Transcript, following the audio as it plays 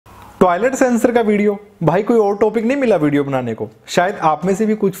Toilet sensor का video, भाई कोई और टॉपिक नहीं मिला वीडियो बनाने को। शायद आप में से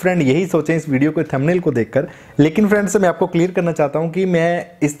भी कुछ फ्रेंड यही सोचें इस वीडियो को थंबनेल को देखकर, लेकिन फ्रेंड्स मैं आपको क्लियर करना चाहता हूं कि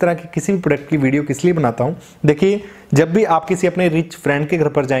मैं इस तरह की किसी भी प्रोडक्ट की वीडियो किस लिए बनाता हूं। देखिए, जब भी आप किसी अपने रिच फ्रेंड के घर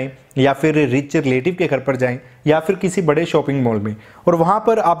पर जाएं या फिर रिच रिलेटिव के घर पर जाएं या फिर किसी बड़े शॉपिंग मॉल में, और वहां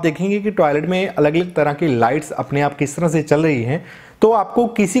पर आप देखेंगे कि टॉयलेट में अलग अलग तरह की लाइट्स अपने आप किस तरह से चल रही हैं, तो आपको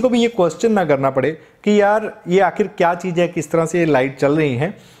किसी को भी ये क्वेश्चन ना करना पड़े कि यार ये आखिर क्या चीज़ है, किस तरह से ये लाइट चल रही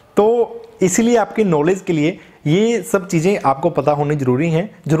हैं। तो इसीलिए आपकी नॉलेज के लिए ये सब चीज़ें आपको पता होनी जरूरी हैं।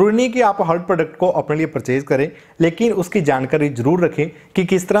 जरूरी नहीं कि आप हर प्रोडक्ट को अपने लिए परचेज करें, लेकिन उसकी जानकारी जरूर रखें कि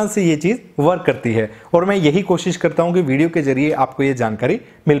किस तरह से ये चीज़ वर्क करती है। और मैं यही कोशिश करता हूं कि वीडियो के जरिए आपको ये जानकारी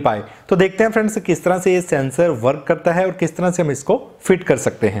मिल पाए। तो देखते हैं फ्रेंड्स किस तरह से ये सेंसर वर्क करता है और किस तरह से हम इसको फिट कर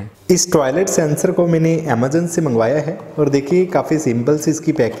सकते हैं। इस टॉयलेट सेंसर को मैंने अमेजन से मंगवाया है और देखिए काफ़ी सिंपल सी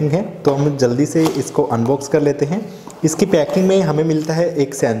इसकी पैकिंग है। तो हम जल्दी से इसको अनबॉक्स कर लेते हैं। इसकी पैकिंग में हमें मिलता है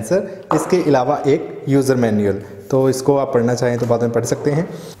एक सेंसर, इसके अलावा एक यूज़र मैनुअल। तो इसको आप पढ़ना चाहें तो बाद में पढ़ सकते हैं।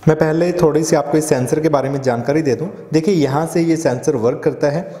 मैं pहले थोड़ी सी आपको इस सेंसर के बारे में जानकारी दे दूं। देखिए, यहाँ से ये सेंसर वर्क करता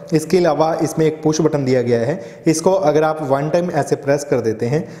है। इसके अलावा इसमें एक पुश बटन दिया गया है। इसको अगर आप वन टाइम ऐसे प्रेस कर देते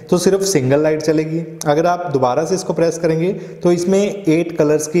हैं तो सिर्फ सिंगल लाइट चलेगी। अगर आप दोबारा से इसको प्रेस करेंगे तो इसमें 8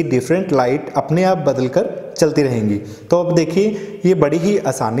 कलर्स की डिफरेंट लाइट अपने आप बदल कर चलती रहेंगी। तो अब देखिए, ये बड़ी ही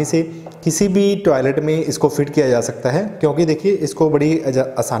आसानी से किसी भी टॉयलेट में इसको फिट किया जा सकता है, क्योंकि देखिए इसको बड़ी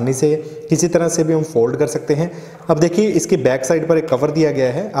आसानी से किसी तरह से भी हम फोल्ड कर सकते हैं। अब देखिए, इसकी बैक साइड पर एक कवर दिया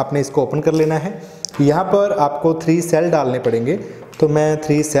गया है, आपने इसको ओपन कर लेना है। यहाँ पर आपको 3 सेल डालने पड़ेंगे, तो मैं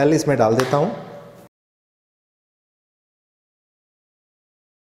 3 सेल इसमें डाल देता हूँ।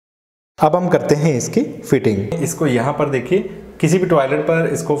 अब हम करते हैं इसकी फिटिंग। इसको यहाँ पर देखिए, किसी भी टॉयलेट पर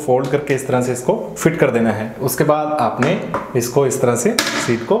इसको फोल्ड करके इस तरह से इसको फिट कर देना है। उसके बाद आपने इसको इस तरह से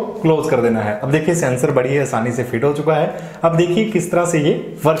सीट को क्लोज कर देना है। अब देखिए, सेंसर बड़ी ही आसानी से फिट हो चुका है। अब देखिए किस तरह से ये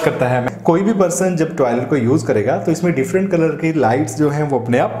वर्क करता है। कोई भी पर्सन जब टॉयलेट को यूज करेगा तो इसमें डिफरेंट कलर की लाइट्स जो हैं वो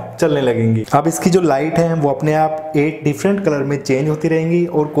अपने आप चलने लगेंगी। अब इसकी जो लाइट है वो अपने आप 8 डिफरेंट कलर में चेंज होती रहेंगी।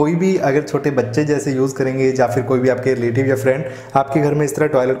 और कोई भी अगर छोटे बच्चे जैसे यूज करेंगे या फिर कोई भी आपके रिलेटिव या फ्रेंड आपके घर में इस तरह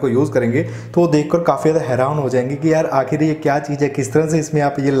टॉयलेट को यूज करेंगे तो वो देखकर काफी ज्यादा हैरान हो जाएंगे कि यार आखिर ये क्या चीज है, किस तरह से इसमें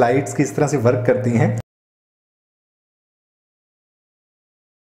आप ये लाइट्स किस तरह से वर्क करती हैं।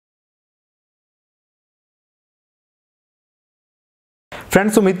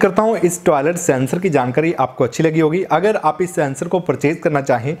 फ्रेंड्स, उम्मीद करता हूं इस टॉयलेट सेंसर की जानकारी आपको अच्छी लगी होगी। अगर आप इस सेंसर को परचेज करना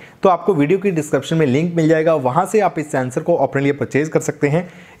चाहें तो आपको वीडियो की डिस्क्रिप्शन में लिंक मिल जाएगा, वहां से आप इस सेंसर को अपने लिए परचेज कर सकते हैं।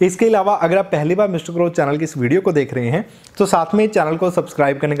 इसके अलावा अगर आप पहली बार मिस्टर ग्रोथ चैनल की इस वीडियो को देख रहे हैं तो साथ में चैनल को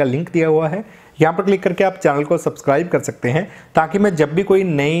सब्सक्राइब करने का लिंक दिया हुआ है, यहाँ पर क्लिक करके आप चैनल को सब्सक्राइब कर सकते हैं, ताकि मैं जब भी कोई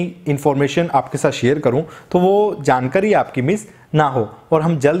नई इन्फॉर्मेशन आपके साथ शेयर करूँ तो वो जानकारी आपकी मिस ना हो। और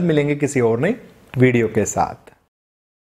हम जल्द मिलेंगे किसी और नई वीडियो के साथ।